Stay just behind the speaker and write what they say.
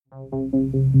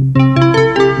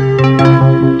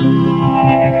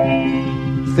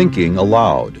Thinking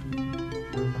Aloud.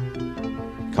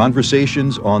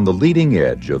 Conversations on the leading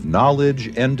edge of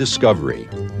knowledge and discovery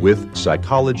with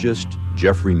psychologist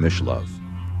Jeffrey Mishlove.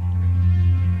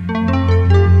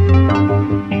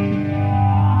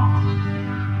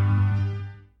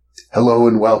 Hello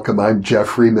and welcome. I'm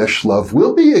Jeffrey Mishlove.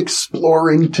 We'll be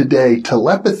exploring today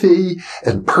telepathy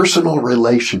and personal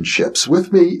relationships.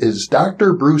 With me is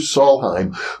Dr. Bruce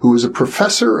Solheim, who is a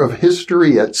professor of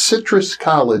history at Citrus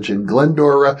College in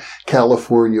Glendora,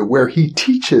 California, where he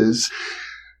teaches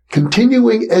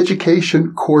continuing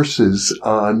education courses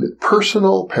on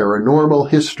personal paranormal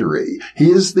history.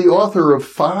 He is the author of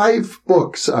 5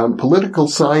 books on political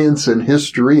science and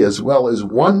history, as well as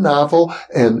 1 novel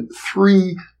and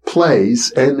 3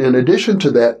 plays, and in addition to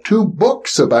that, 2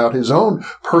 books about his own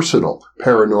personal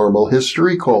paranormal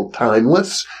history called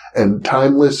Timeless and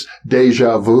Timeless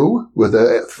Deja Vu, with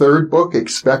a 3rd book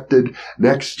expected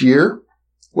next year.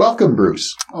 Welcome,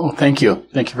 Bruce. Oh, thank you.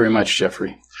 Thank you very much,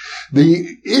 Jeffrey.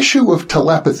 The issue of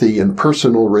telepathy in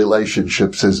personal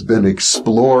relationships has been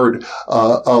explored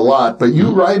a lot, but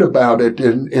you write about it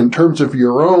in terms of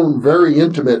your own very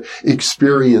intimate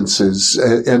experiences,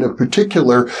 and in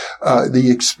particular, the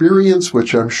experience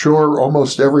which I'm sure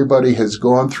almost everybody has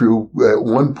gone through at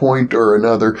one point or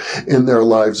another in their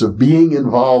lives of being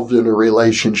involved in a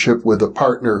relationship with a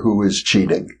partner who is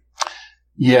cheating.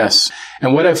 Yes.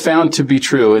 And what I've found to be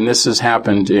true, and this has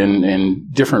happened in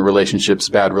different relationships,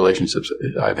 bad relationships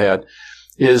I've had,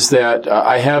 is that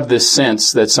I have this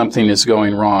sense that something is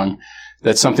going wrong,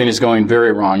 that something is going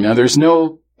very wrong. Now, there's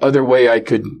no other way I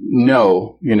could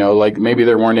know, like maybe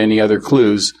there weren't any other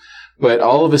clues, but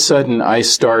all of a sudden I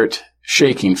start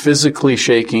shaking, physically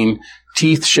shaking,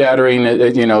 teeth shattering,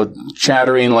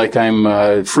 chattering like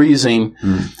I'm freezing.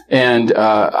 And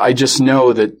I just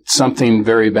know that something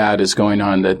very bad is going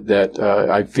on, that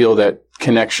I feel that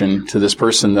connection to this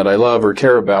person that I love or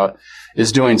care about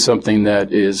is doing something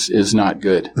that is not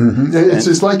good. Mm-hmm.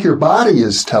 It's like your body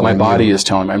is telling you. My body is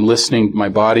telling me. I'm listening. My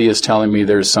body is telling me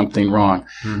there's something wrong.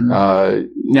 Mm-hmm.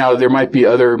 Now, there might be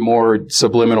other more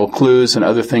subliminal clues and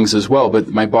other things as well, but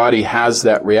my body has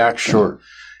that reaction. Sure.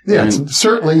 Yeah,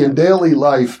 certainly in daily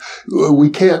life,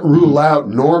 we can't rule out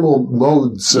normal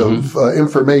modes of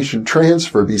information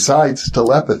transfer besides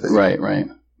telepathy. Right.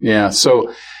 Yeah.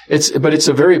 So it's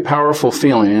a very powerful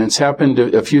feeling, and it's happened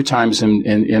a few times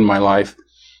in my life,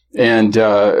 and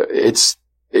it's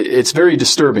very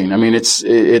disturbing. I mean,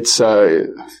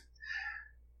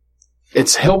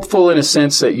 it's helpful in a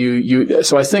sense that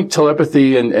so I think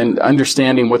telepathy and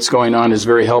understanding what's going on is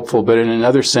very helpful, but in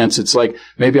another sense, it's like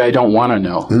maybe I don't want to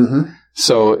know. Mm-hmm.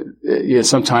 So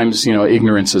sometimes,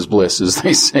 ignorance is bliss, as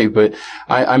they say, but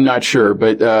I'm not sure.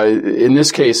 But in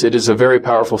this case, it is a very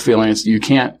powerful feeling. You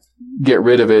can't get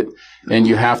rid of it, and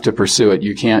you have to pursue it.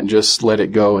 You can't just let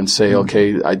it go and say,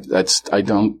 okay, I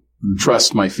don't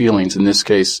trust my feelings, in this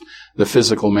case, the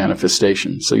physical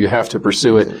manifestation. So you have to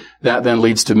pursue it. That then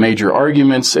leads to major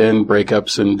arguments and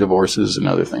breakups and divorces and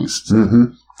other things.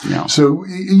 Mm-hmm. So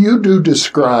you do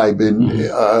describe in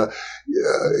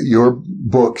your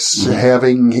books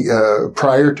having,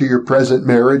 prior to your present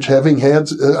marriage, having had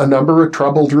a number of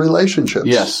troubled relationships.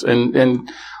 Yes. And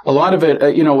a lot of it,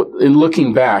 in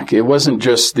looking back, it wasn't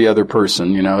just the other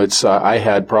person. I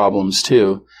had problems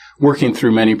too. Working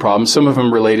through many problems, some of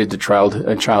them related to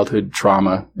childhood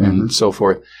trauma and so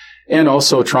forth. And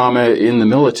also trauma in the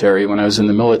military. When I was in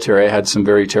the military, I had some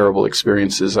very terrible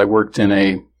experiences. I worked in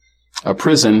a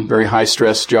prison, very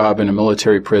high-stress job in a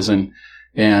military prison.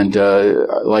 And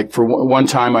for one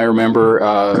time, I remember,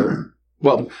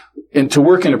 and to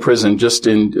work in a prison, just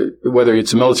in whether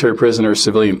it's a military prison or a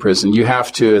civilian prison, you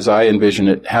have to, as I envision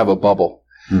it, have a bubble.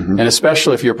 Mm-hmm. And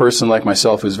especially if you're a person like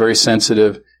myself who's very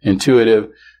sensitive,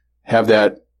 intuitive, have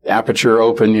that aperture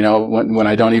open, when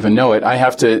I don't even know it. I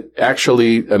have to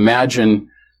actually imagine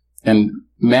and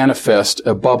manifest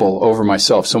a bubble over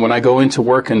myself. So when I go into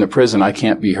work in the prison, I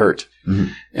can't be hurt,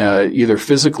 either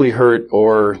physically hurt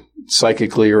or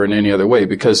psychically or in any other way,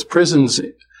 because prisons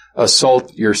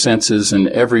assault your senses in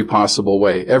every possible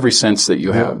way, every sense that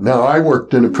you have. Now, I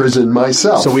worked in a prison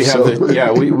myself. So we have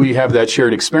we have that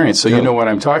shared experience. So you know what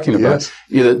I'm talking about.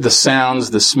 Yes. The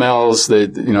sounds, the smells,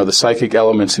 the psychic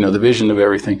elements, the vision of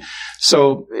everything.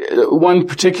 So one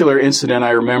particular incident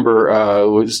I remember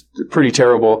was pretty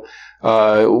terrible.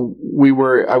 I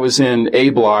was in A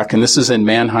block, and this is in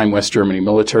Mannheim, West Germany,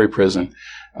 military prison.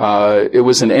 It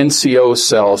was an NCO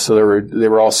cell, so they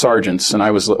were all sergeants, and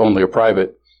I was only a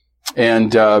private.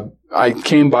 And I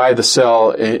came by the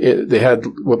cell. They had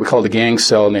what we called a gang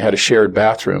cell, and they had a shared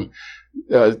bathroom.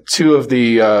 two of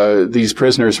these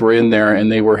prisoners were in there,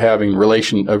 and they were having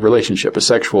a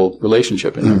sexual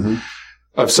relationship in there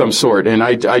of some sort. And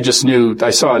I just knew, I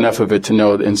saw enough of it to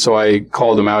know, and so I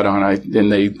called them out on it,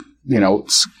 and they,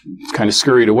 kind of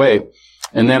scurried away.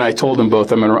 And then I told them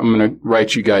both, I'm going to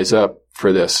write you guys up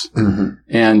for this.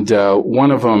 And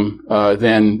one of them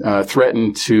then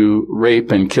threatened to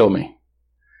rape and kill me.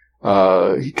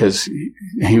 Because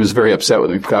he was very upset with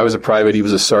me. I was a private, he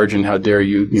was a sergeant. How dare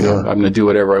you? I'm going to do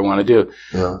whatever I want to do.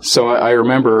 Yeah. So I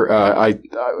remember I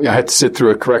had to sit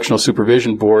through a correctional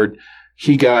supervision board.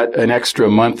 He got an extra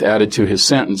month added to his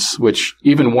sentence, which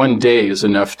even one day is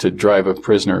enough to drive a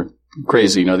prisoner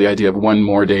crazy. The idea of one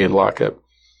more day in lockup.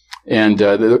 And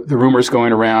the rumors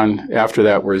going around after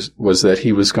that was that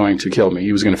he was going to kill me.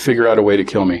 He was going to figure out a way to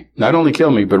kill me. Not only kill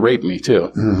me, but rape me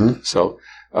too. So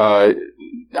I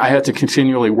had to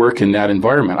continually work in that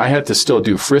environment. I had to still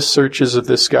do frisk searches of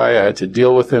this guy. I had to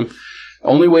deal with him.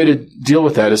 Only way to deal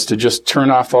with that is to just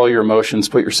turn off all your emotions,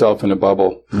 put yourself in a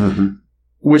bubble,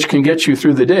 which can get you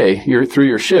through the day, through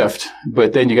your shift.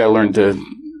 But then you got to learn to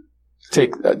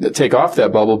take off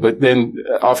that bubble, but then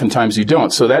oftentimes you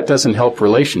don't. So that doesn't help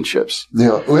relationships.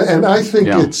 Yeah. And I think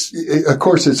of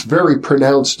course, it's very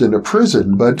pronounced in a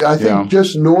prison, but I think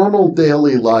just normal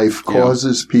daily life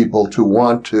causes people to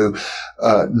want to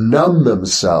numb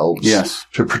themselves,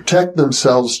 to protect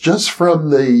themselves just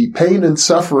from the pain and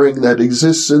suffering that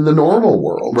exists in the normal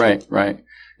world. Right.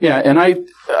 Yeah. And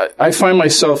I find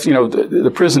myself,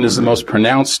 the prison is the most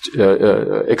pronounced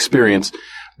experience.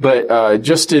 But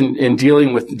just in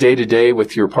dealing with day-to-day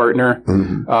with your partner,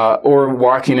 or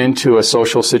walking into a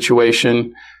social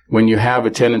situation, when you have a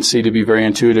tendency to be very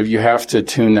intuitive, you have to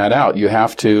tune that out. You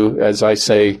have to, as I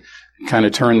say, kind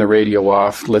of turn the radio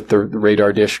off, let the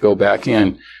radar dish go back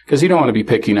in, because you don't want to be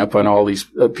picking up on all these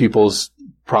people's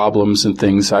problems and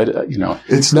things.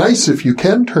 It's nice if you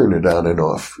can turn it on and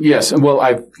off. Yes. Well,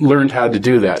 I've learned how to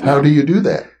do that. How do you do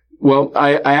that? Well,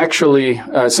 I actually,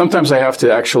 sometimes I have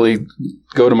to actually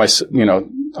go to my,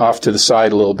 off to the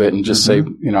side a little bit and just say,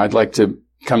 I'd like to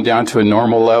come down to a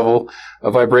normal level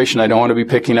of vibration. I don't want to be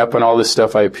picking up on all this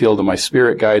stuff. I appeal to my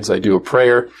spirit guides. I do a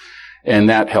prayer, and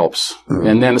that helps.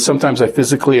 And then sometimes I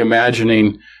physically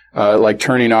imagining, like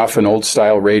turning off an old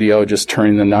style radio, just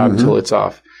turning the knob till it's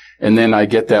off. And then I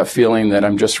get that feeling that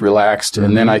I'm just relaxed,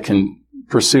 and then I can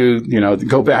pursue,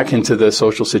 go back into the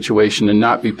social situation and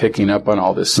not be picking up on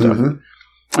all this stuff.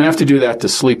 I have to do that to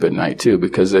sleep at night too,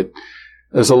 because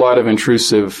there's a lot of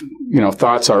intrusive,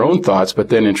 thoughts, our own thoughts, but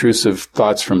then intrusive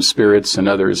thoughts from spirits and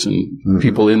others and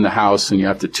people in the house, and you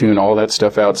have to tune all that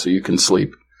stuff out so you can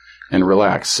sleep and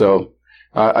relax. So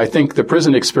I think the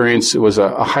prison experience was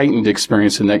a heightened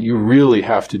experience in that you really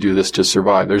have to do this to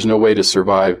survive. There's no way to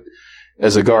survive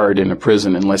as a guard in a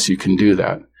prison unless you can do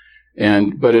that.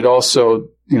 But it also,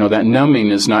 that numbing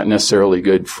is not necessarily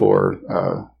good for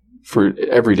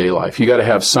everyday life. You got to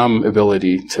have some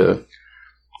ability to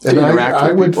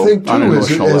interact with people think too, on an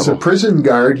emotional level. As a prison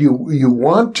guard, you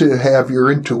want to have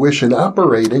your intuition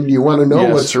operating. You want to know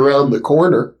what's around the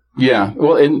corner. Yeah.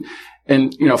 Well,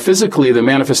 and physically, the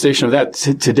manifestation of that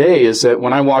today is that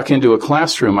when I walk into a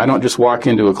classroom, I don't just walk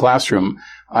into a classroom.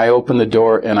 I open the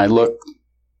door and I look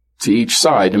to each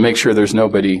side to make sure there's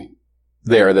nobody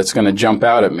there that's going to jump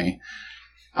out at me.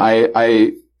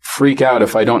 I freak out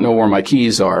if I don't know where my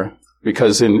keys are,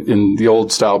 because in the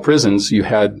old style prisons, you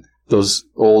had those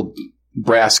old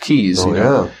brass keys.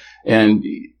 And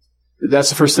that's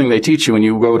the first thing they teach you when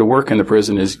you go to work in the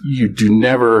prison is you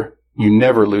never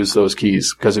lose those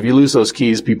keys, because if you lose those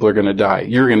keys, people are going to die.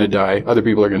 You're going to die. Other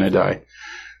people are going to die.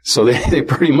 So they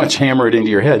pretty much hammer it into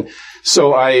your head.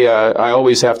 So I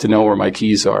always have to know where my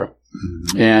keys are.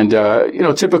 And,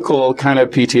 typical kind of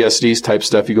PTSD type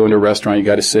stuff. You go into a restaurant, you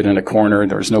got to sit in a corner,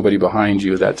 and there's nobody behind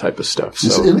you, that type of stuff.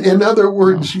 So, in other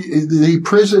words, the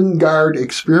prison guard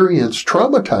experience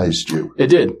traumatized you. It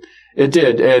did.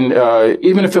 And,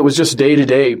 even if it was just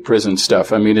day-to-day prison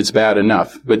stuff, I mean, it's bad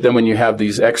enough. But then when you have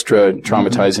these extra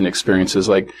traumatizing experiences,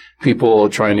 like people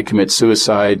trying to commit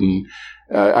suicide. And,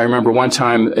 I remember one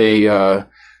time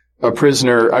a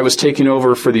prisoner, I was taking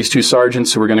over for these two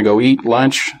sergeants who were going to go eat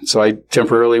lunch. So I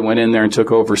temporarily went in there and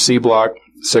took over C block,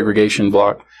 segregation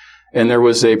block. And there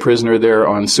was a prisoner there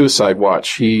on suicide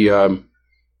watch. He, every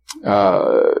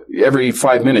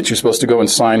 5 minutes, you're supposed to go and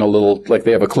sign a little, like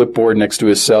they have a clipboard next to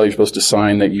his cell. You're supposed to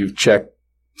sign that you've checked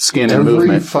skin and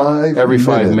movement. Every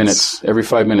 5 minutes. Every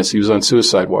 5 minutes. He was on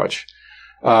suicide watch.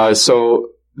 So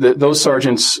those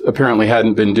sergeants apparently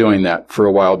hadn't been doing that for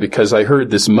a while, because I heard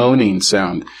this moaning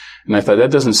sound. And I thought, that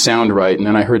doesn't sound right. And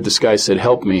then I heard this guy said,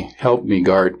 help me,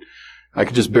 guard. I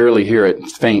could just barely hear it,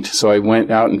 faint. So I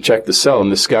went out and checked the cell,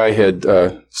 and this guy had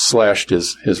slashed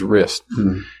his wrist.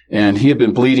 Mm-hmm. And he had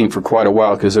been bleeding for quite a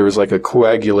while because there was like a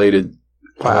coagulated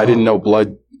pile. I didn't know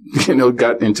blood,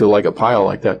 got into like a pile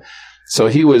like that. So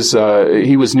he was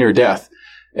near death.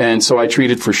 And so I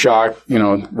treated for shock,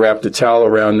 wrapped a towel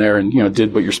around there and,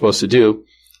 did what you're supposed to do.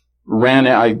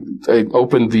 I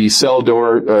opened the cell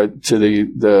door to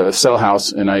the cell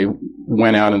house, and I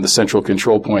went out in the central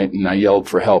control point, and I yelled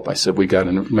for help. I said, we got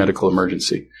a medical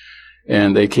emergency.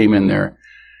 And they came in there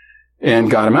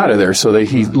and got him out of there. So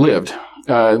he lived.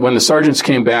 When the sergeants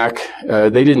came back,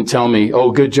 they didn't tell me,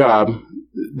 oh, good job.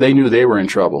 They knew they were in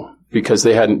trouble because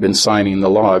they hadn't been signing the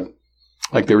log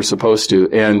like they were supposed to.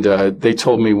 And they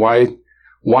told me,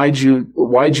 why'd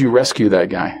you rescue that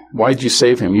guy? Why'd you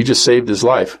save him? You just saved his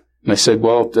life. And I said,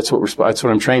 well, that's what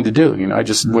I'm trained to do. I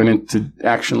just went into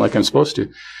action like I'm supposed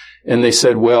to. And they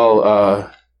said,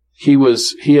 well,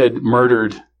 he had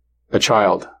murdered a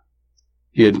child.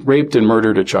 He had raped and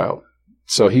murdered a child.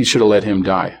 So he should have let him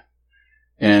die.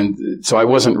 And so I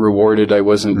wasn't rewarded. I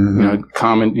wasn't,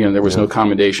 there was no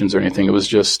commendations or anything. It was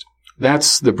just,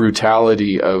 that's the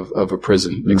brutality of a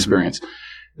prison experience.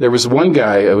 There was one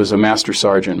guy, it was a Master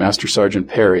Sergeant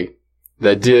Perry,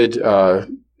 that did,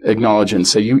 acknowledge and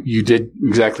say, you did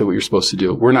exactly what you're supposed to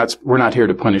do. We're not here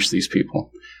to punish these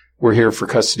people. We're here for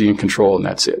custody and control, and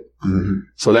that's it. Mm-hmm.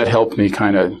 So that helped me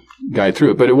kind of guide through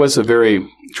it. But it was a very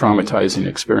traumatizing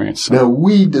experience. So. Now,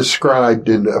 we described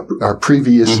in our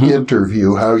previous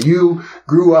interview how you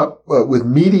grew up with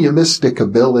mediumistic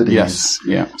abilities,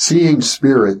 seeing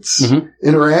spirits,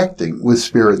 interacting with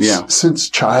spirits since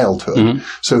childhood.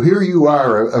 So here you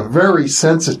are, a very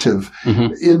sensitive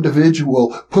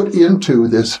individual put into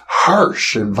this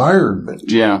harsh environment.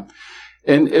 Yeah.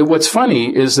 And what's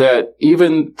funny is that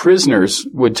even prisoners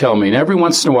would tell me, and every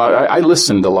once in a while, I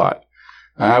listened a lot.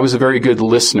 I was a very good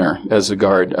listener as a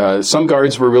guard. Some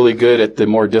guards were really good at the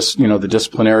more the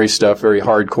disciplinary stuff, very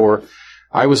hardcore.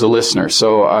 I was a listener.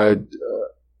 So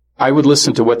I would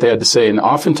listen to what they had to say. And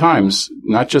oftentimes,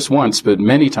 not just once, but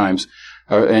many times,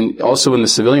 and also in the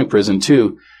civilian prison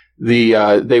too,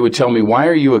 they would tell me, why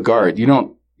are you a guard?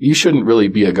 You shouldn't really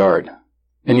be a guard.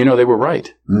 And they were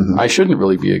right. Mm-hmm. I shouldn't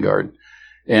really be a guard.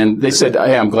 And they said,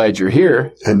 hey, I'm glad you're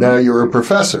here. And now you're a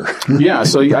professor. Yeah,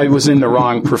 so I was in the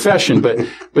wrong profession.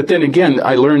 But then again,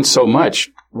 I learned so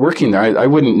much working there. I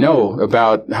wouldn't know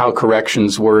about how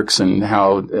corrections works and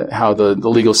how the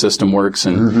legal system works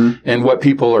and what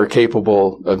people are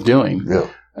capable of doing. Yeah.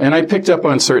 And I picked up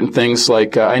on certain things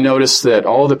like I noticed that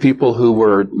all the people who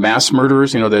were mass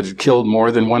murderers, that had killed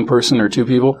more than one person or two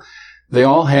people, they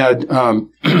all had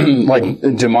like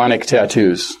demonic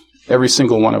tattoos, every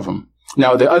single one of them.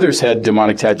 Now, the others had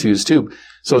demonic tattoos too,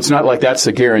 so it's not like that's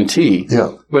a guarantee.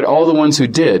 Yeah. But all the ones who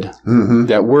did,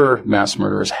 that were mass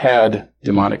murderers, had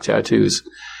demonic tattoos.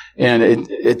 And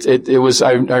it was,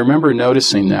 I remember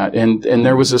noticing that. And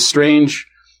there was a strange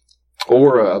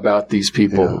aura about these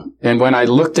people. Yeah. And when I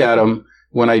looked at them,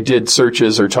 when I did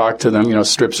searches or talked to them,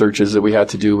 strip searches that we had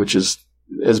to do, which is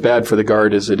as bad for the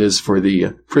guard as it is for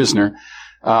the prisoner,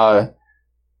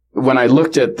 when I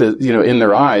looked at in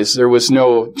their eyes, there was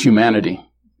no humanity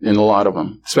in a lot of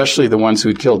them, especially the ones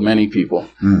who'd killed many people.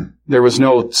 Mm. There was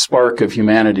no spark of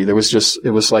humanity. It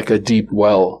was like a deep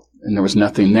well, and there was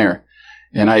nothing there.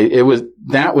 And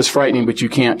that was frightening, but you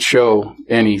can't show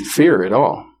any fear at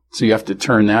all. So you have to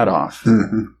turn that off.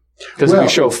 Mm-hmm. Because if you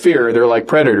show fear, they're like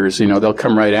predators, they'll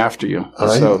come right after you.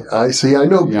 I see. I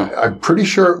know. Yeah. I'm pretty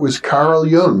sure it was Carl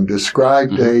Jung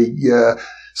described a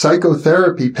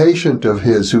psychotherapy patient of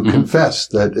his who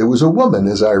confessed that it was a woman,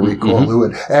 as I recall, who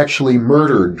had actually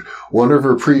murdered one of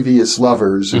her previous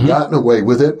lovers and gotten away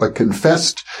with it, but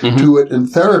confessed to it in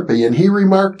therapy. And he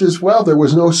remarked as well, there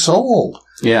was no soul.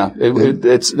 Yeah,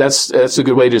 that's a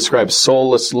good way to describe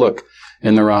soulless look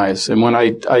in their eyes. And when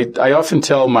I often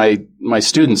tell my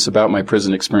students about my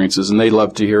prison experiences, and they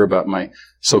love to hear about my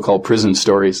so-called prison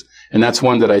stories. And that's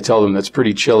one that I tell them that's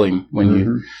pretty chilling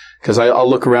when because I'll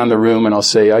look around the room and I'll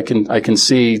say, I can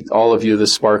see all of you, the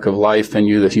spark of life in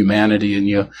you, the humanity in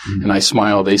you. And I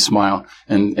smile, they smile.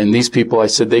 And these people, I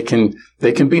said, they can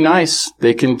be nice.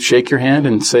 They can shake your hand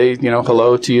and say,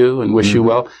 hello to you and wish you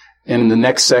well. And in the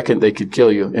next second, they could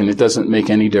kill you. And it doesn't make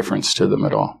any difference to them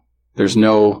at all. There's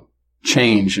no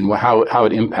change in how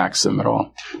it impacts them at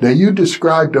all. Now, you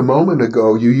described a moment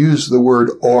ago, you used the word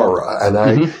aura.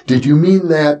 And did you mean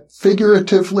that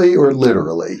figuratively or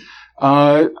literally?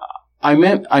 I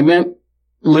meant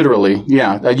literally,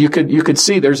 yeah. You could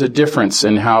see there's a difference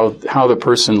in how the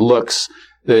person looks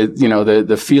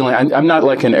the feeling. I'm not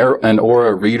like an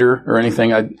aura reader or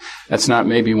anything. That's not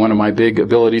maybe one of my big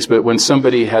abilities, but when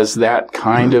somebody has that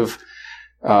kind of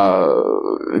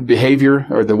behavior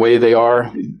or the way they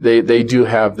are, they do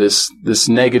have this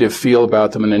negative feel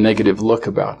about them and a negative look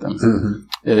about them. Mm-hmm.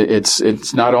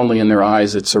 It's not only in their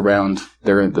eyes, it's around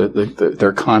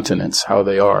their countenance, how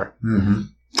they are. Mm-hmm.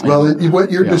 Well,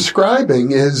 what you're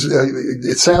describing is,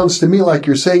 it sounds to me like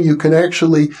you're saying you can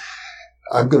actually,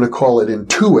 I'm going to call it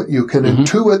intuit. You can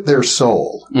intuit their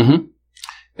soul. Mm-hmm.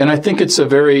 And I think it's a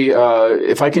very,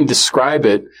 if I can describe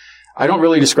it, I don't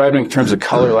really describe it in terms of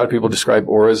color. A lot of people describe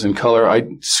auras in color. I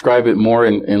describe it more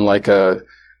in like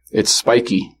it's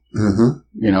spiky. Mm-hmm.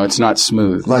 It's not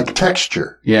smooth. Like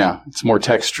texture. Yeah, it's more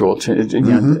textural,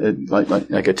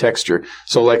 like a texture.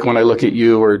 So like when I look at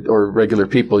you or regular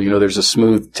people, there's a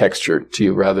smooth texture to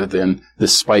you rather than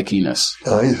this spikiness.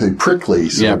 I think prickly.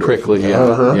 Prickly. Yeah,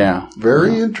 uh-huh. Yeah.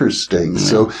 Very interesting. Yeah.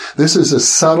 So this is a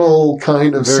subtle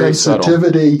kind of very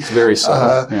sensitivity. Subtle. It's very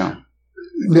subtle.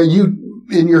 Now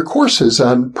in your courses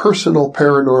on personal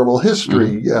paranormal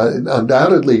history,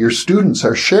 undoubtedly your students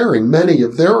are sharing many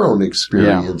of their own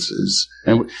experiences.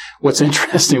 Yeah. And what's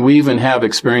interesting, we even have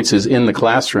experiences in the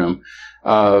classroom.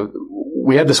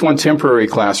 We had this one temporary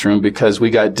classroom because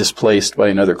we got displaced by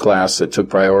another class that took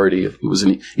priority. It was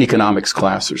an economics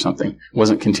class or something. It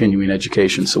wasn't continuing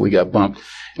education, so we got bumped.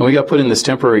 And we got put in this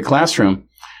temporary classroom.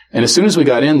 And as soon as we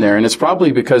got in there, and it's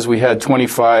probably because we had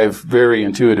 25 very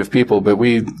intuitive people, but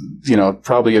we,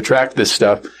 probably attract this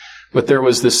stuff. But there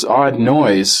was this odd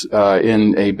noise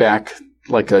in a back,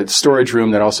 like a storage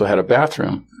room that also had a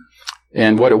bathroom.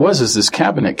 And what it was is this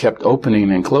cabinet kept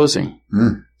opening and closing.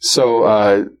 Mm.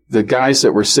 So the guys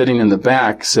that were sitting in the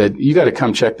back said, "You got to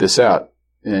come check this out.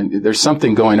 And there's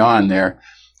something going on there.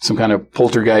 Some kind of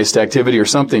poltergeist activity or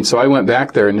something." So I went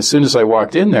back there, and as soon as I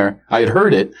walked in there, I had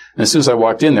heard it, and as soon as I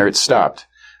walked in there, it stopped.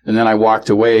 And then I walked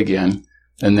away again,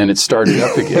 and then it started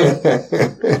up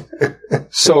again.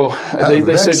 So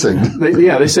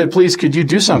they said, "Please, could you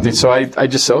do something?" So I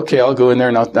just said, "Okay, I'll go in there,"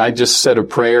 and I just said a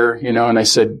prayer, and I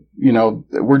said,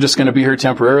 "We're just going to be here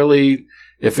temporarily.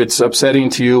 If it's upsetting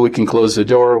to you, we can close the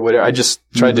door," or whatever. I just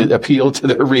tried to appeal to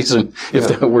their reason, if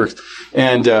that works.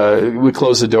 And we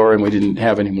closed the door, and we didn't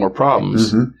have any more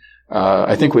problems. Mm-hmm.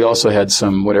 I think we also had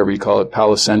some, whatever you call it,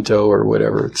 Palo Santo or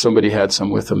whatever. Somebody had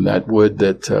some with them, that wood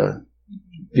that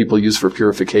people use for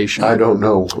purification. I don't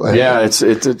know. Yeah,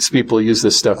 it's people use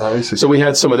this stuff. So we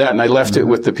had some of that, and I left it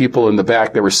with the people in the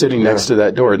back that were sitting next to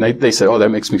that door, and they said, "Oh, that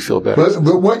makes me feel better."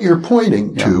 But what you're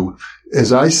pointing to,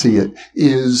 as I see it,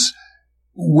 is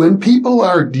when people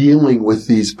are dealing with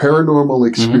these paranormal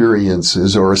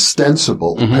experiences or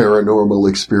ostensible paranormal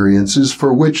experiences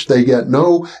for which they get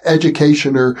no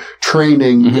education or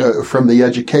training from the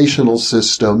educational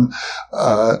system,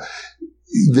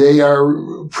 they are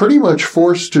pretty much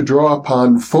forced to draw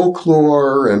upon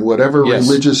folklore and whatever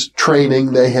religious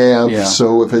training they have. Yeah.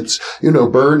 So if it's,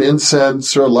 burn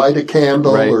incense or light a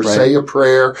candle or say a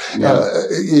prayer,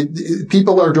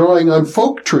 people are drawing on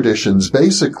folk traditions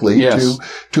basically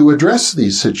to address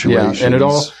these situations. Yeah. And it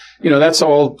all, that's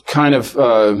all kind of,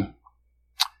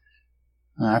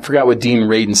 I forgot what Dean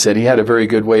Radin said. He had a very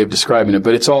good way of describing it,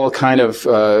 but it's all kind of,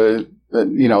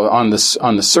 on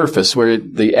the surface, where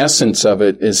the essence of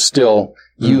it is still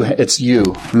you. It's you.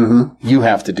 Mm-hmm. You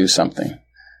have to do something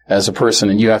as a person,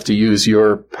 and you have to use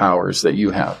your powers that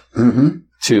you have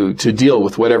to deal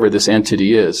with whatever this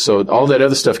entity is. So all that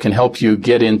other stuff can help you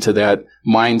get into that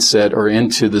mindset or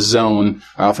into the zone.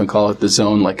 I often call it the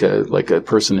zone, like a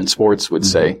person in sports would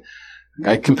say.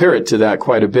 I compare it to that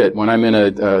quite a bit when I'm in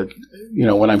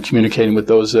when I'm communicating with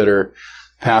those that are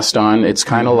passed on. It's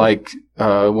kind of like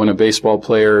when a baseball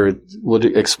player would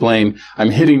explain,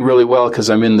 "I'm hitting really well because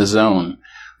I'm in the zone."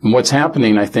 And what's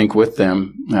happening, I think, with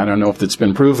them, I don't know if it's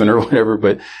been proven or whatever,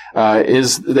 but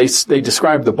is they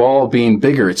describe the ball being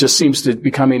bigger. It just seems to be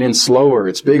coming in slower.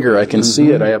 It's bigger. I can see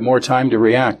it. I have more time to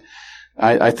react.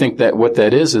 I think that what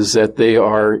that is that they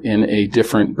are in a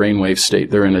different brainwave state.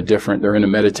 They're in a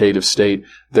meditative state.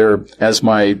 They're, as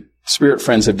my spirit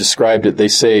friends have described it, they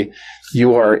say,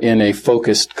 you are in a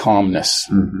focused calmness.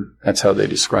 Mm-hmm. That's how they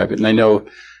describe it. And I know,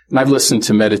 and I've listened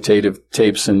to meditative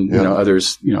tapes and,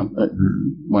 others,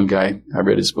 one guy, I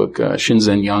read his book,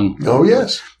 Shinzen Young. Oh,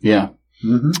 yes. Yeah.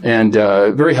 Mm-hmm. And,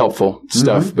 very helpful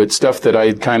stuff, but stuff that I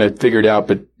had kind of figured out,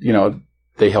 but,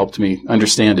 they helped me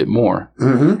understand it more.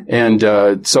 Mm-hmm.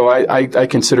 And, so I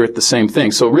consider it the same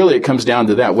thing. So really it comes down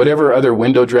to that. Whatever other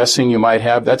window dressing you might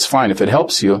have, that's fine. If it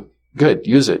helps you, good,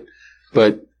 use it.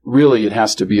 But really it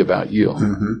has to be about you.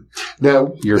 Mm-hmm.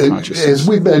 Now, Your consciousness. as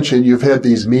we mentioned, you've had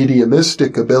these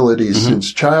mediumistic abilities Mm-hmm.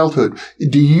 since childhood.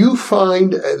 Do you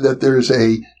find that there's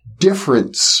a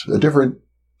different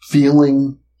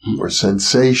feeling or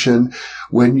sensation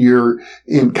when you're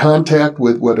in contact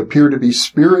with what appear to be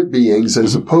spirit beings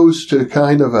as Mm-hmm. opposed to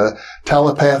kind of a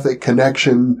telepathic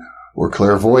connection or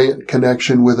clairvoyant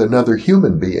connection with another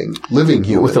human being, living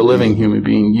human With a living being? human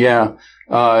being, yeah.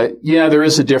 There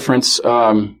is a difference.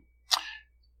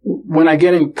 When I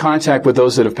get in contact with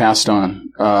those that have passed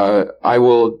on,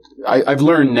 I've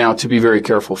learned now to be very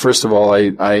careful. First of all,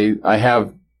 I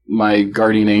have my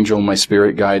guardian angel, my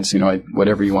spirit guides,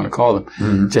 whatever you want to call them,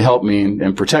 Mm-hmm. to help me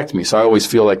and protect me. So I always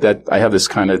feel like that I have this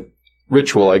kind of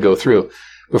ritual I go through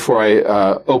before I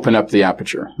open up the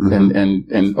aperture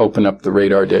Mm-hmm. and open up the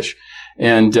radar dish.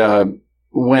 And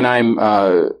when I'm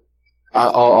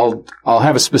I'll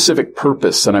have a specific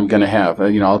purpose that I'm going to have.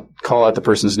 I'll call out the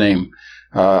person's name.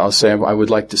 I'll say I would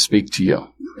like to speak to you,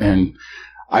 and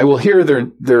I will hear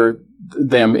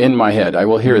them in my head. I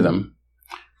will hear them.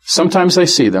 Sometimes I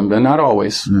see them, but not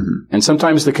always. Mm-hmm. And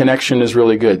sometimes the connection is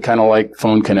really good, kind of like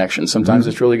phone connection. Sometimes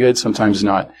it's really good, sometimes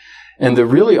not. And the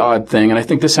really odd thing, and I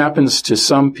think this happens to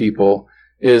some people,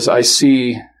 is I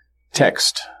see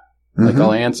text. Like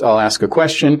I'll ask a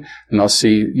question and I'll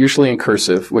see, usually in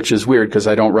cursive, which is weird because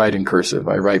I don't write in cursive.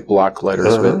 I write block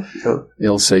letters, but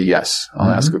it'll say yes.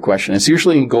 I'll ask a question. It's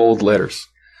usually in gold letters,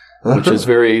 which is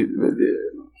very,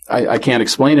 I can't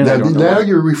explain it. I don't know Now why.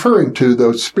 you're referring to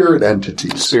those spirit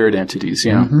entities. Spirit entities,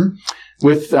 yeah. Mm-hmm.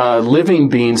 With living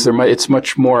beings, it's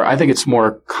much more, I think it's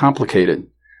more complicated,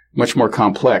 much more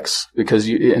complex because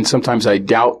and sometimes I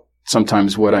doubt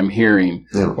sometimes what I'm hearing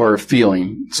or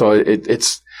feeling. So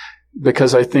it's,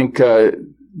 because I think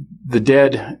the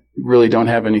dead really don't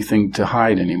have anything to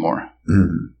hide anymore.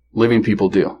 Mm-hmm. Living people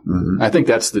do. Mm-hmm. I think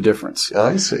that's the difference.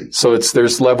 I see. So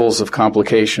there's levels of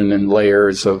complication and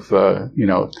layers of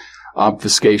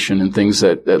obfuscation and things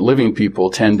that living people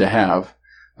tend to have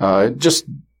just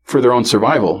for their own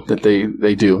survival that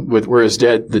they do. Whereas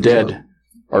the dead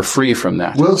are free from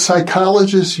that. Well,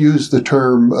 psychologists use the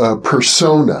term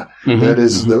persona. Mm-hmm. That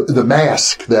is the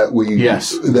mask that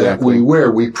we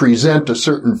wear. We present a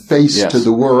certain face to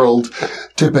the world,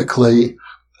 typically.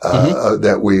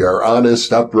 That we are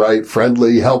honest, upright,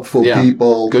 friendly, helpful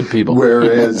people. Good people.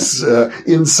 Whereas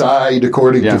inside,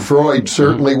 according to Freud,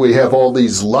 certainly we have all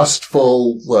these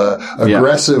lustful,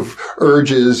 aggressive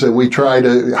urges, and we try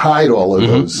to hide all of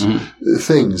those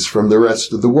things from the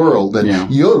rest of the world.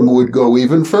 And Jung would go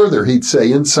even further. He'd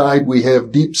say inside we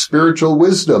have deep spiritual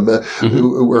wisdom.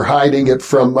 We're hiding it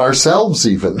from ourselves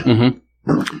even.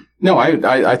 No,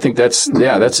 I think that's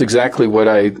exactly what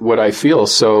I feel.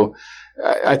 So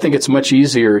I think it's much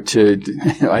easier to,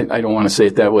 I don't want to say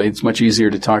it that way. It's much easier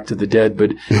to talk to the dead,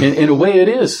 but in a way it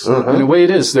is. In a way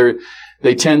it is.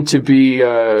 They tend to be,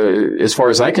 as far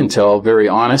as I can tell, very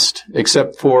honest,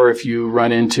 except for if you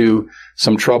run into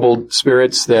some troubled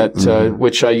spirits that,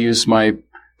 which I use my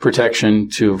protection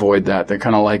to avoid that. They're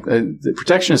kind of like, the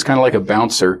protection is kind of like a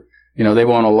bouncer. They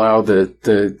won't allow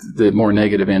the more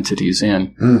negative entities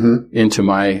into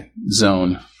my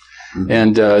zone.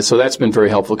 And so that's been very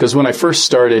helpful because when I first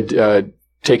started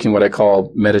taking what I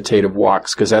call meditative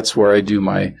walks, because that's where I do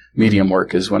my medium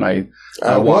work, is when I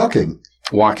walking.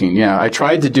 Walking, yeah. I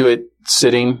tried to do it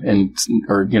sitting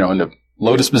or in a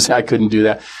lotus position. I couldn't do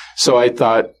that. So I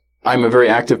thought, I'm a very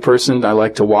active person. I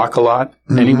like to walk a lot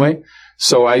anyway.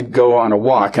 So I'd go on a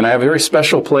walk, and I have a very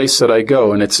special place that I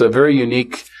go, and it's a very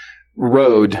unique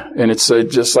road, and it's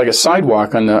just like a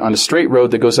sidewalk on a straight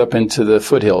road that goes up into the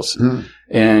foothills,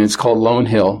 and it's called Lone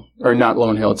Hill, or not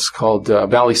Lone Hill. It's called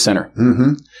Valley Center,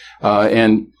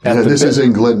 and this is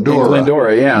in Glendora. In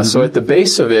Glendora, yeah. So at the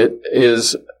base of it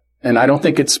is, and I don't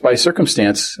think it's by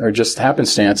circumstance or just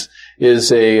happenstance,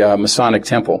 is a Masonic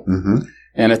temple,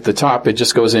 and at the top it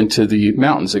just goes into the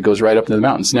mountains. It goes right up into the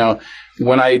mountains. Now,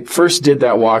 when I first did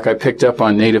that walk, I picked up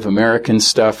on Native American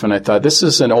stuff, and I thought, this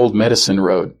is an old medicine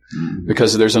road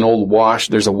because there's an old wash.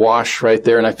 There's a wash right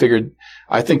there, and I figured,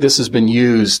 I think this has been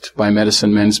used by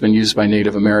medicine men. It's been used by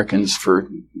Native Americans for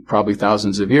probably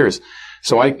thousands of years.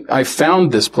 So I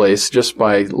found this place just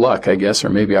by luck, I guess, or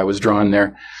maybe I was drawn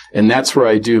there, and that's where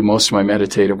I do most of my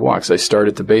meditative walks. I start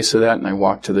at the base of that, and I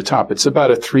walk to the top. It's about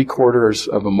a 3/4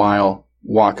 of a mile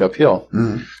walk uphill.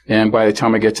 And by the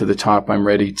time I get to the top, I'm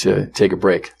ready to take a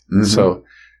break. So,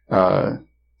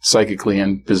 psychically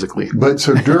and physically. But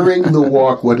so during the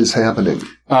walk, what is happening?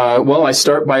 Well, I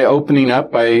start by opening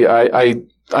up. I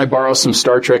I borrow some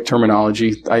Star Trek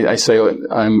terminology. I say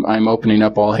I'm opening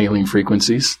up all hailing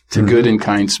frequencies to good and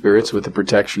kind spirits with the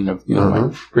protection of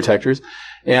my protectors.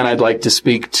 And I'd like to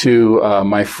speak to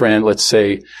my friend. Let's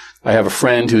say I have a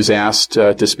friend who's asked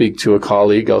to speak to a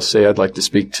colleague. I'll say I'd like to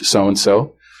speak to so and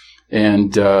so,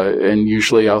 and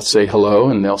usually I'll say hello,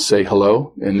 and they'll say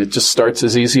hello, and it just starts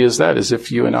as easy as that, as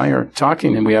if you and I are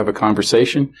talking and we have a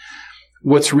conversation.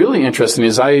 What's really interesting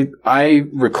is I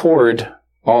record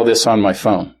all this on my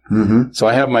phone. Mm-hmm. So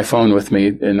I have my phone with me,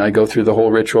 and I go through the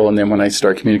whole ritual, and then when I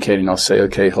start communicating, I'll say,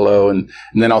 okay, hello, and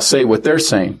then I'll say what they're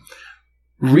saying.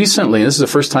 Recently, this is the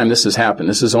first time this has happened.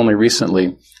 This is only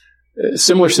recently.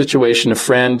 Similar situation, a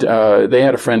friend, they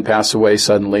had a friend pass away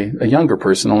suddenly, a younger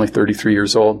person, only 33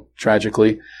 years old,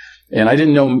 tragically. And I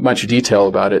didn't know much detail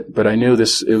about it, but I knew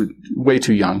this, it was way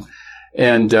too young.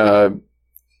 And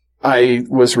I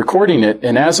was recording it,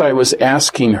 and as I was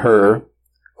asking her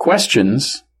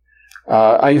questions,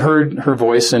 I heard her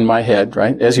voice in my head,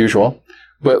 right, as usual.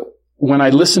 But when I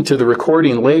listened to the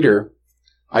recording later,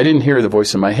 I didn't hear the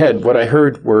voice in my head. What I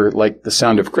heard were like the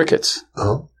sound of crickets.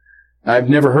 Oh. I've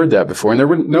never heard that before. And there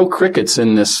were no crickets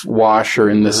in this wash or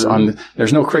in this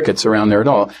there's no crickets around there at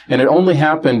all. And it only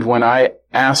happened when I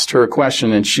asked her a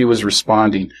question and she was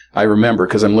responding. I remember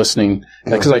because I'm listening,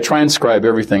 because I transcribe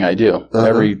everything I do,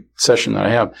 every session that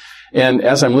I have. And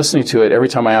as I'm listening to it, every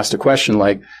time I asked a question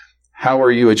like, how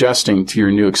are you adjusting to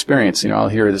your new experience? I'll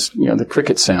hear this, the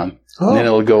cricket sound, and then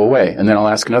it'll go away. And then I'll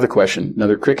ask another question,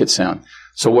 another cricket sound.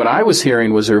 So what I was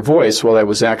hearing was her voice while I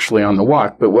was actually on the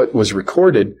walk, but what was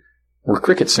recorded were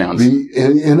cricket sounds.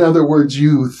 In other words,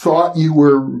 you thought you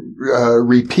were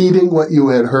repeating what you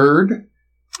had heard?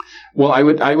 Well, I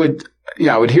would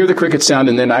hear the cricket sound,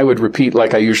 and then I would repeat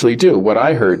like I usually do what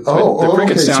I heard. But the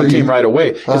cricket sound came right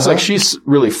away. It's like she's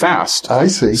really fast. I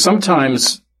see.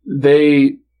 Sometimes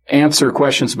they answer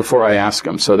questions before I ask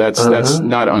them, so that's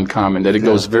not uncommon. That it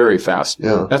goes very fast.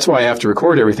 Yeah. That's why I have to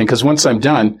record everything, because once I'm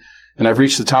done and I've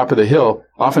reached the top of the hill,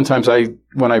 oftentimes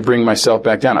when I bring myself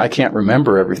back down, I can't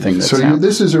remember everything that's happened.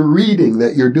 This is a reading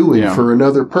that you're doing for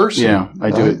another person. Yeah,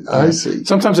 I do it. I see.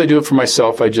 Sometimes I do it for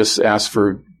myself. I just ask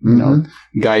for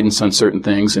guidance on certain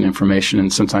things and information,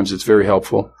 and sometimes it's very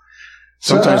helpful.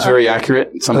 Sometimes very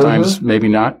accurate, sometimes maybe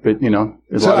not, but, there's a lot of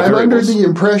variables. So I'm under the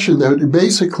impression that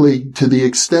basically, to the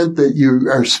extent that you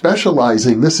are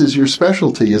specializing, this is your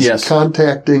specialty, is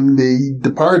contacting the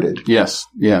departed. Yes.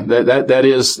 Yeah.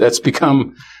 That's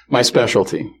become my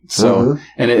specialty. So,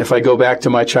 and if I go back to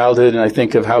my childhood and I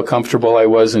think of how comfortable I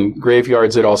was in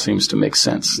graveyards, it all seems to make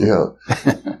sense. Yeah.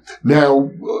 Now,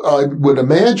 I would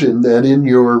imagine that in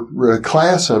your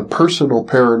class on personal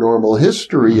paranormal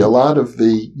history, a lot of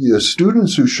the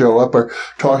students who show up are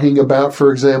talking about,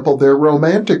 for example, their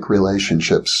romantic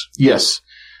relationships. Yes.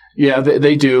 Yeah,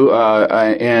 they do.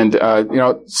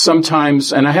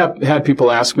 Sometimes, and I have had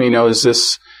people ask me, is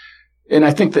this, and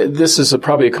I think that this is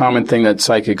probably a common thing that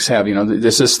psychics have,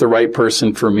 is this the right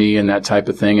person for me and that type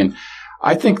of thing. And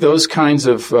I think those kinds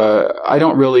of, I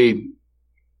don't really,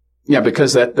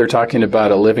 because that they're talking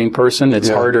about a living person, it's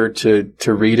harder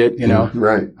to read it,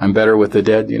 Right. I'm better with the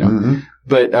dead,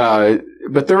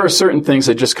 But there are certain things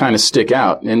that just kind of stick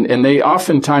out. And they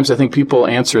oftentimes, I think people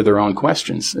answer their own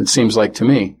questions. It seems like to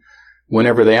me,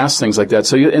 whenever they ask things like that.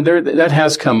 So that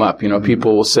has come up,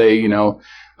 people will say,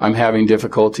 I'm having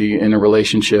difficulty in a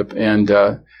relationship, and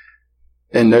there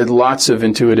are lots of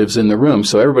intuitives in the room.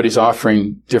 So everybody's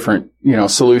offering different,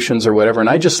 solutions or whatever. And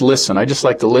I just listen. I just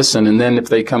like to listen. And then if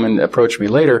they come and approach me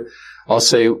later,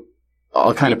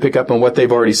 I'll kind of pick up on what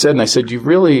they've already said. And I said, you've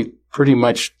really pretty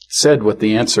much said what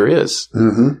the answer is,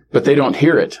 but they don't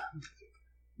hear it.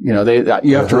 You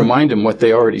have to remind them what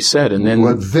they already said, and then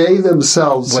what they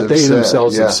themselves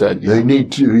have said. They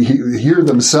need to hear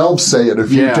themselves say it a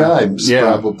few times,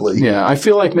 probably. Yeah, I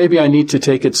feel like maybe I need to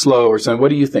take it slow or something. What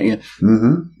do you think?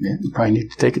 You probably need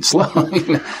to take it slow.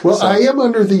 Well, I am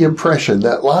under the impression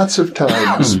that lots of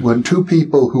times when two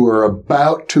people who are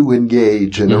about to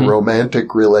engage in a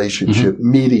romantic relationship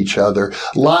meet each other,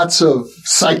 lots of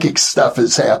psychic stuff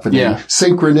is happening. Yeah.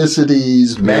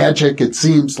 Synchronicities, magic. It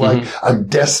seems like I'm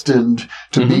destined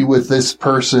to be with this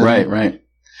person. Right.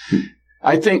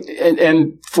 I think,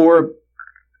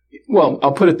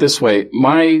 I'll put it this way.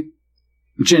 My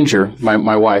Ginger,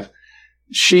 my wife,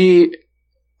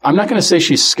 I'm not going to say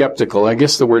she's skeptical. I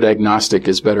guess the word agnostic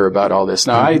is better about all this.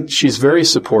 Now, she's very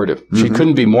supportive. She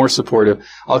couldn't be more supportive.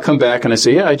 I'll come back and I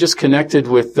say, I just connected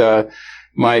with,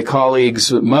 my colleague's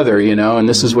mother, and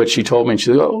this is what she told me. And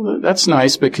she said, that's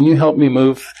nice, but can you help me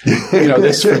move,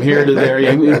 this from here to there?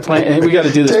 And we got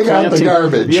to do this Take planting. out the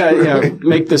garbage. Yeah,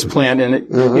 make this plant and,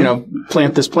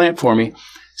 plant this plant for me.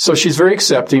 So she's very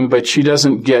accepting, but she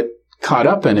doesn't get caught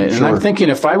up in it. Sure. And I'm thinking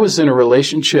if I was in a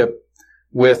relationship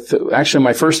with, actually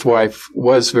my first wife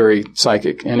was very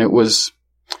psychic, and it was,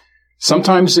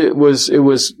 sometimes it was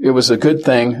a good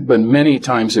thing, but many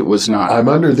times it was not. I'm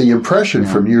under the impression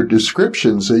from your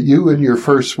descriptions that you and your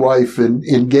first wife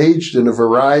engaged in a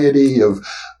variety of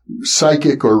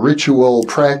psychic or ritual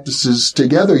practices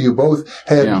together. You both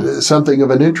had something of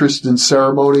an interest in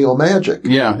ceremonial magic.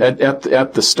 Yeah,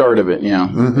 at the start of it, yeah.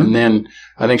 Mm-hmm. And then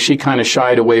I think she kind of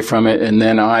shied away from it, and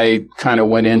then I kind of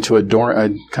went into a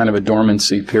kind of a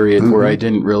dormancy period where I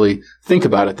didn't really think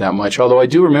about it that much. Although I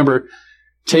do remember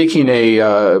taking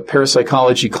a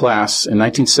parapsychology class in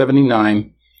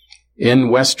 1979 in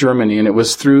West Germany, and it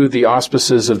was through the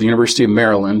auspices of the University of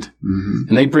Maryland. Mm-hmm.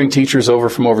 And they'd bring teachers over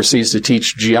from overseas to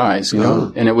teach GIs, you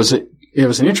know. And it was an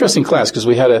interesting class because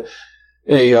we had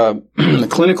a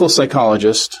clinical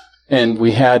psychologist and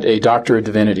we had a doctor of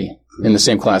divinity in the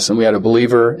same class, and we had a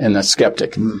believer and a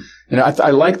skeptic. Mm-hmm. And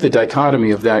I liked the dichotomy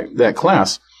of that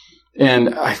class.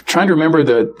 And I'm trying to remember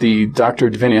the doctor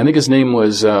of divinity. I think his name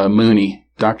was Mooney,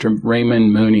 Dr.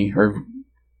 Raymond Mooney,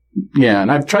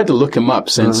 and I've tried to look him up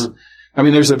since. Mm-hmm. I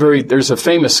mean, there's a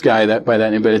famous guy by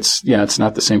that name, but it's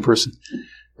not the same person.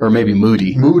 Or maybe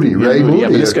Moody. Ray Moody. Yeah,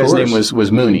 but this guy's name was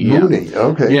Mooney. Mooney,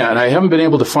 okay. Yeah, and I haven't been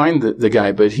able to find the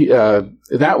guy, but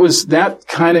that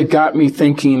kind of got me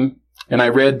thinking, and I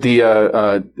read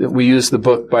we used the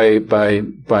book by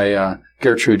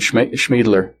Gertrude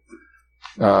Schmiedler,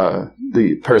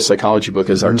 the parapsychology book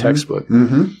as our textbook.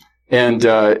 Mm-hmm. And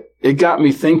it got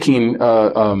me thinking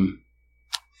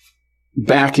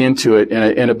back into it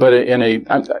but in a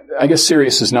I guess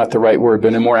serious is not the right word, but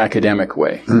in a more academic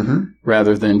way,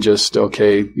 rather than just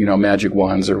magic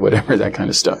wands or whatever, that kind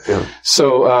of stuff. Yeah.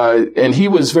 So and he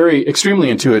was extremely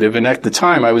intuitive, and at the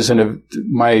time I was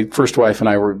my first wife and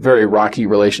I were very rocky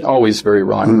always very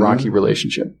rocky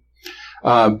relationship.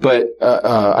 But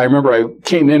I remember I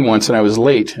came in once and I was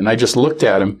late, and I just looked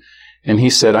at him, and he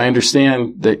said, "I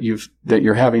understand that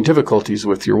you're having difficulties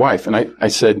with your wife." And I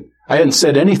said, I hadn't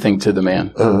said anything to the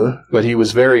man, but he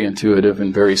was very intuitive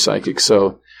and very psychic.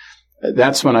 So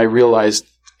that's when I realized,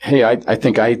 hey, I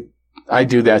think I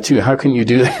do that too. How can you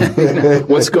do that?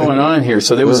 What's going on here?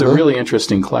 So there was a really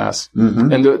interesting class.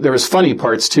 Mm-hmm. And there was funny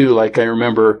parts too. Like I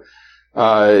remember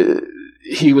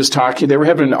he was talking, they were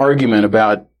having an argument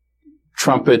about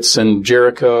trumpets and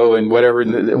Jericho and whatever.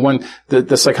 And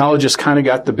the psychologist kind of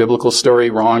got the biblical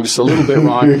story wrong, just a little bit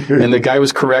wrong. And the guy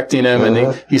was correcting him,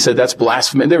 and he said, "That's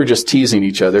blasphemous." They were just teasing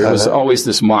each other. It was always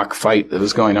this mock fight that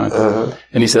was going on.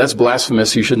 And he said, "That's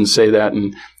blasphemous. You shouldn't say that."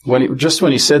 And when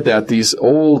he said that, these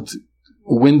old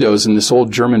windows in this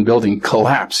old German building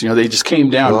collapsed. They just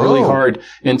came down really hard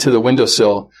into the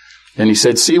windowsill. And he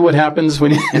said, "See what happens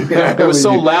when it was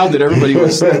so loud that everybody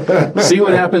was, see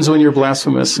what happens when you're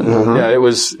blasphemous." And it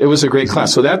was a great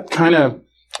class. So that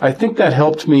I think that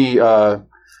helped me,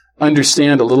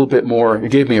 understand a little bit more.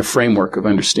 It gave me a framework of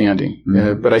understanding,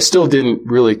 but I still didn't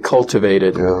really cultivate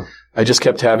it. Yeah. I just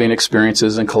kept having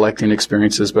experiences and collecting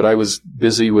experiences, but I was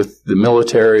busy with the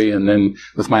military and then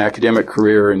with my academic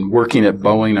career and working at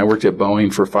Boeing. I worked at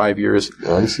Boeing for 5 years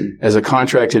as a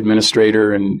contract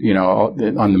administrator and,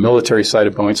 on the military side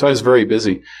of Boeing. So I was very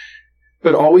busy.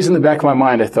 But always in the back of my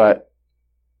mind, I thought,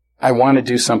 I want to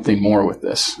do something more with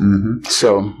this. Mm-hmm.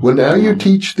 So, well, now you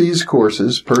teach these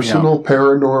courses, personal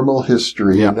paranormal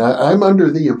history, and I'm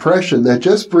under the impression that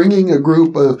just bringing a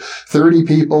group of 30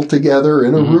 people together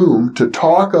in a room to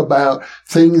talk about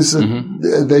things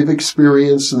that they've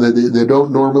experienced and that they don't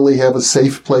normally have a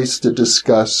safe place to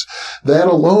discuss, that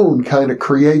alone kind of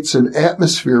creates an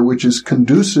atmosphere which is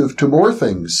conducive to more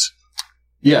things.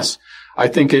 Yes, I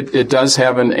think it does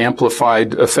have an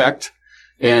amplified effect.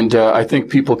 And I think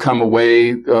people come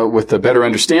away with a better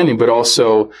understanding, but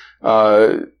also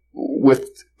with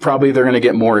probably they're going to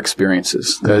get more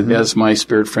experiences, as my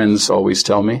spirit friends always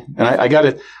tell me. And I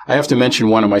have to mention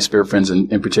one of my spirit friends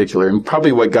in particular, and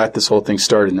probably what got this whole thing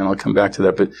started, and then I'll come back to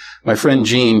that. But my friend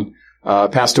Gene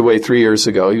passed away 3 years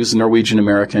ago. He was a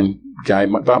Norwegian-American guy,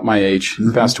 about my age.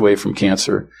 He passed away from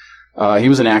cancer. He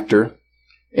was an actor.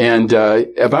 And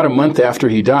about a month after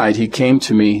he died, he came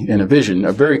to me in a vision,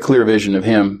 a very clear vision of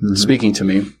him speaking to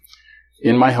me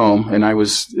in my home. And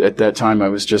at that time, I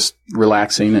was just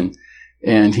relaxing.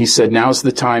 And he said, "Now's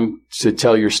the time to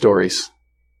tell your stories.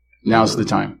 Now's the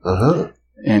time."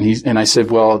 And I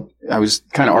said, well, I was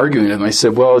kind of arguing with him. I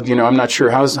said, well, I'm not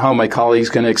sure how my colleague's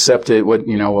going to accept it.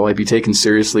 Will I be taken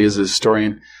seriously as a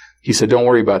historian? He said, "Don't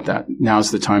worry about that.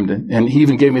 Now's the time to," and he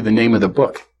even gave me the name of the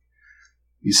book.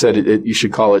 he said you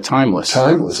should call it Timeless.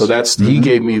 Timeless. So that's, he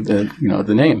gave me the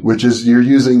name. Which is, you're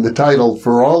using the title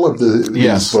for all of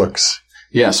these books.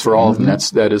 Yes, for all of them.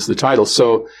 That is the title.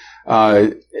 So,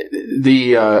 now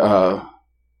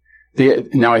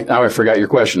I forgot your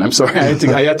question. I'm sorry.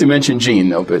 I had to mention Gene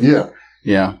though, but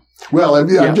yeah. Well,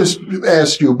 I just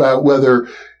asked you about whether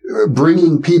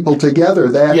bringing people together,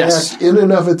 that act in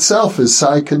and of itself is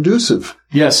psi-conducive.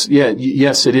 Yes,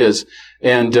 it is.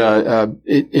 And,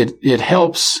 it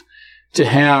helps to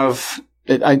have,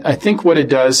 I think what it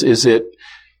does is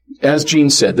as Gene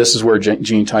said, this is where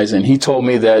Gene ties in. He told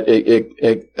me that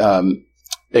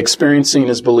experiencing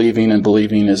is believing and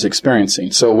believing is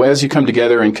experiencing. So as you come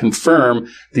together and confirm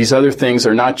these other things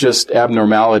are not just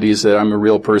abnormalities, that I'm a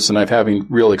real person, I'm having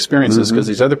real experiences, because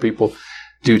these other people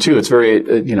do too. It's very,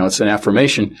 it's an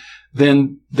affirmation.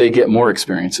 Then they get more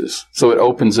experiences. So it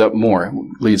opens up more. It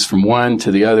leads from one to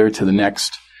the other to the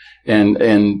next. And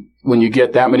when you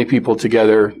get that many people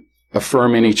together,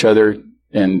 affirming each other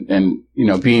and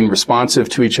being responsive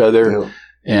to each other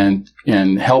and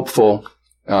helpful,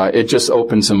 it just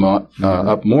opens them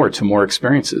up more to more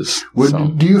experiences.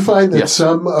 Do you find that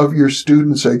some of your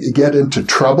students get into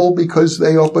trouble because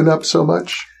they open up so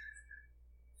much?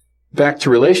 Back to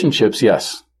relationships,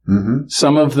 yes. Mm-hmm.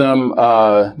 Some of them,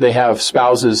 they have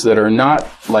spouses that are not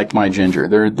like my ginger.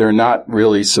 They're not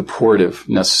really supportive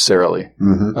necessarily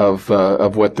of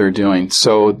what they're doing.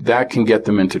 So that can get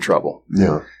them into trouble.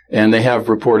 Yeah. And they have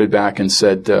reported back and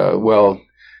said,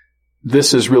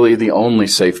 this is really the only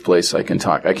safe place I can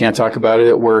talk. I can't talk about it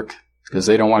at work because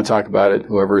they don't want to talk about it,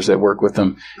 whoever's at work with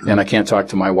them, and I can't talk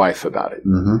to my wife about it.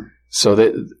 Mm-hmm.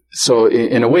 So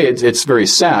in a way, it's very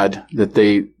sad that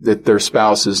their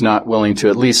spouse is not willing to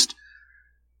at least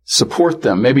support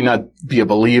them. Maybe not be a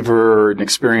believer or an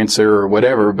experiencer or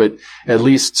whatever, but at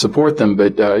least support them.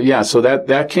 But so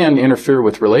that can interfere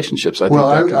with relationships.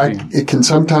 It can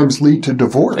sometimes lead to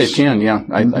divorce. It can, yeah.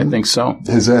 I think so.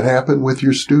 Has that happened with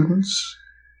your students?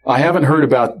 I haven't heard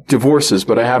about divorces,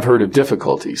 but I have heard of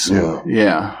difficulties.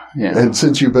 Yeah. And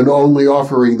since you've been only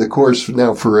offering the course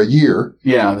now for a year.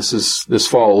 Yeah, this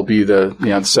fall will be the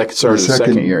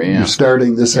second year. Yeah. You're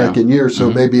starting the second year,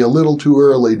 so maybe a little too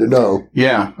early to know.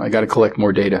 Yeah, I got to collect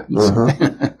more data.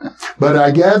 But I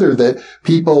gather that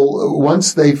people,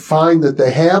 once they find that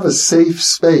they have a safe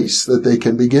space, that they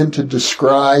can begin to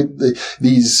describe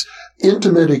these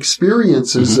intimate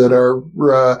experiences that are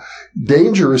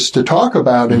dangerous to talk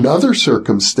about in other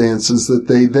circumstances, that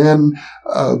they then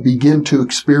begin to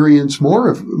experience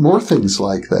more things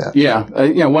like that. Yeah,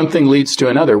 one thing leads to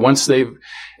another. Once I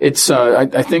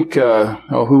think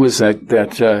who was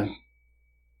that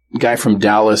guy from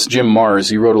Dallas, Jim Mars?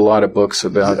 He wrote a lot of books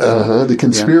about the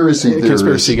conspiracy theories.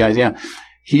 Conspiracy guys. Yeah.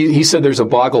 He said there's a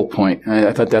boggle point.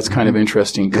 I thought that's kind of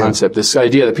interesting concept. This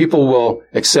idea that people will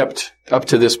accept up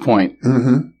to this point.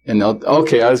 Mm-hmm. And I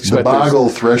expect the boggle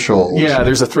threshold. Yeah,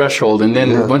 there's a threshold. And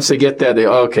then once they get that,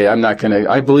 I'm not going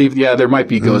to, I believe, there might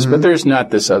be ghosts, but there's not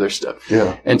this other stuff.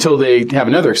 Yeah. Until they have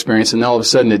another experience, and all of a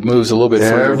sudden it moves a little bit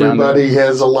further down. Everybody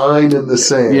has a line in the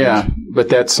sand. Yeah, but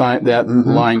that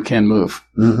line can move.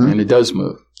 Mm-hmm. And it does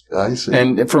move. I see.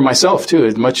 And for myself too,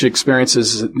 as much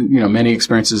experiences, many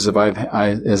experiences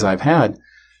as I've had,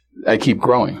 I keep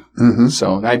growing. Mm-hmm.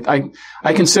 So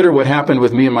I consider what happened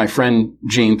with me and my friend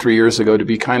Gene 3 years ago to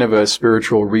be kind of a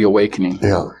spiritual reawakening.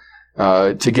 Yeah.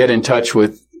 To get in touch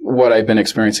with what I've been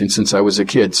experiencing since I was a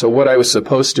kid. So what I was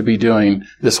supposed to be doing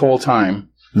this whole time,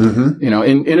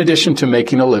 in addition to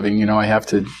making a living, I have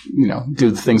to,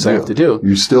 do the things I have to do.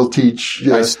 You still teach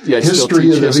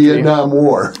history of the Vietnam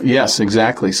War. Yes,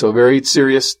 exactly. So very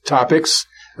serious topics,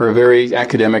 or very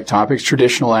academic topics,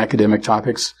 traditional academic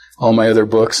topics. All my other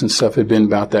books and stuff have been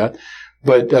about that.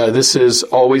 But this has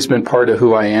always been part of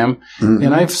who I am. Mm-hmm.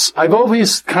 And I've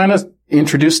always kind of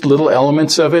introduced little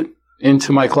elements of it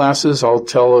into my classes. I'll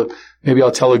tell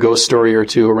a ghost story or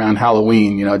two around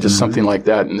Halloween, just something like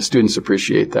that, and the students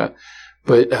appreciate that.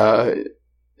 But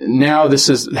now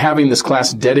having this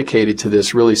class dedicated to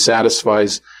this really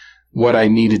satisfies what I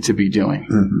needed to be doing.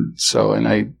 Mm-hmm. So, and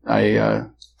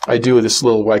I do this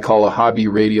little what I call a hobby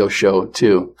radio show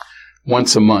too,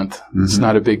 once a month. Mm-hmm. It's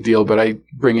not a big deal, but I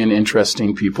bring in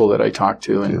interesting people that I talk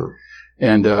to,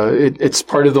 and it's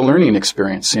part of the learning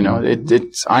experience.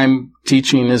 I'm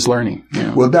teaching is learning.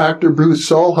 Well, Dr. Bruce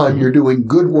Solheim, you're doing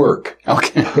good work.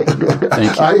 Okay.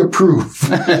 Thank you. I approve.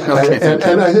 Okay,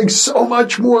 and I think so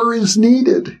much more is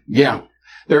needed. Yeah.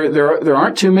 There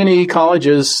aren't too many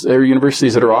colleges or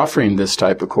universities that are offering this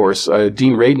type of course.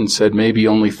 Dean Radin said maybe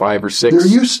only 5 or 6. There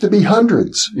used to be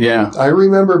hundreds. Yeah. I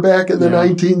remember back in the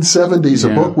 1970s,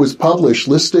 a book was published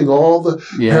listing all the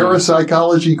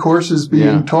parapsychology courses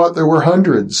being taught. There were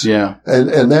hundreds. Yeah.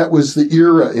 And that was the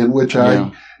era in which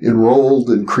I enrolled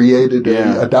and created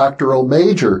a doctoral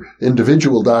major,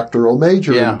 individual doctoral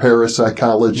major in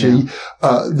parapsychology.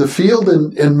 The field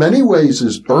in many ways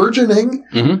is burgeoning.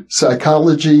 Mm-hmm.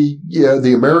 Psychology,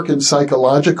 the American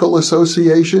Psychological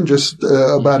Association just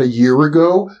about a year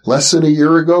ago, less than a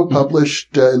year ago,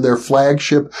 published in their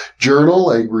flagship journal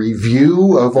a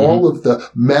review of all of the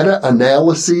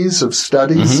meta-analyses of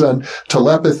studies on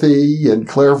telepathy and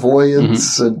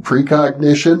clairvoyance and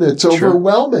precognition. It's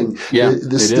overwhelming. Yeah.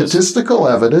 The statistical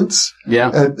evidence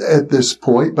at this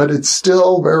point, but it's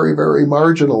still very, very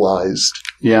marginalized.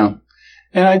 Yeah.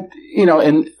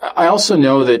 And I also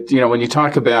know that, when you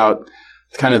talk about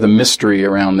kind of the mystery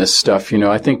around this stuff,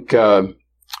 I think,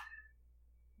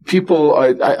 people,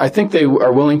 I think they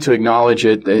are willing to acknowledge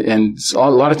it, and a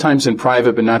lot of times in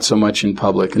private, but not so much in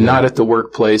public, and not at the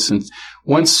workplace. And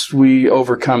once we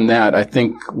overcome that, I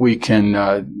think we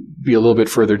can, be a little bit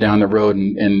further down the road,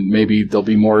 and maybe there'll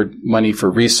be more money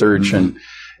for research and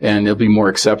it'll be more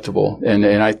acceptable. And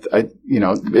I,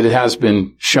 it has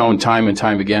been shown time and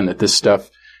time again that this stuff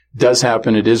does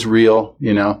happen. It is real,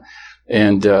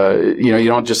 and, you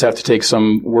don't just have to take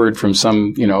some word from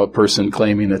some, person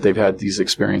claiming that they've had these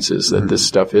experiences, that this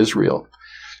stuff is real.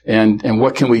 And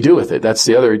what can we do with it? That's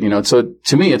the other, so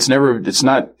to me, it's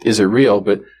not, is it real,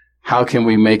 but how can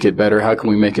we make it better? How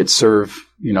can we make it serve,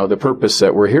 the purpose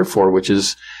that we're here for, which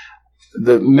is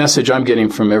the message I'm getting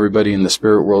from everybody in the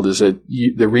spirit world is that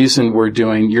the reason you're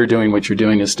doing what you're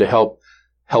doing is to help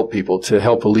people, to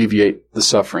help alleviate the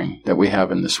suffering that we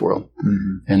have in this world.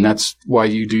 Mm-hmm. And that's why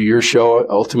you do your show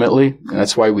ultimately. And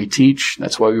that's why we teach.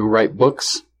 That's why we write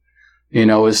books,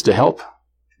 is to help.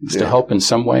 It's to help in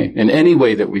some way, in any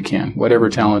way that we can, whatever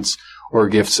talents or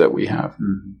gifts that we have.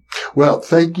 Mm-hmm. Well,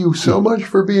 thank you so much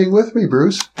for being with me,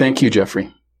 Bruce. Thank you,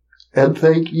 Jeffrey. And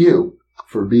thank you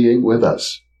for being with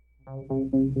us.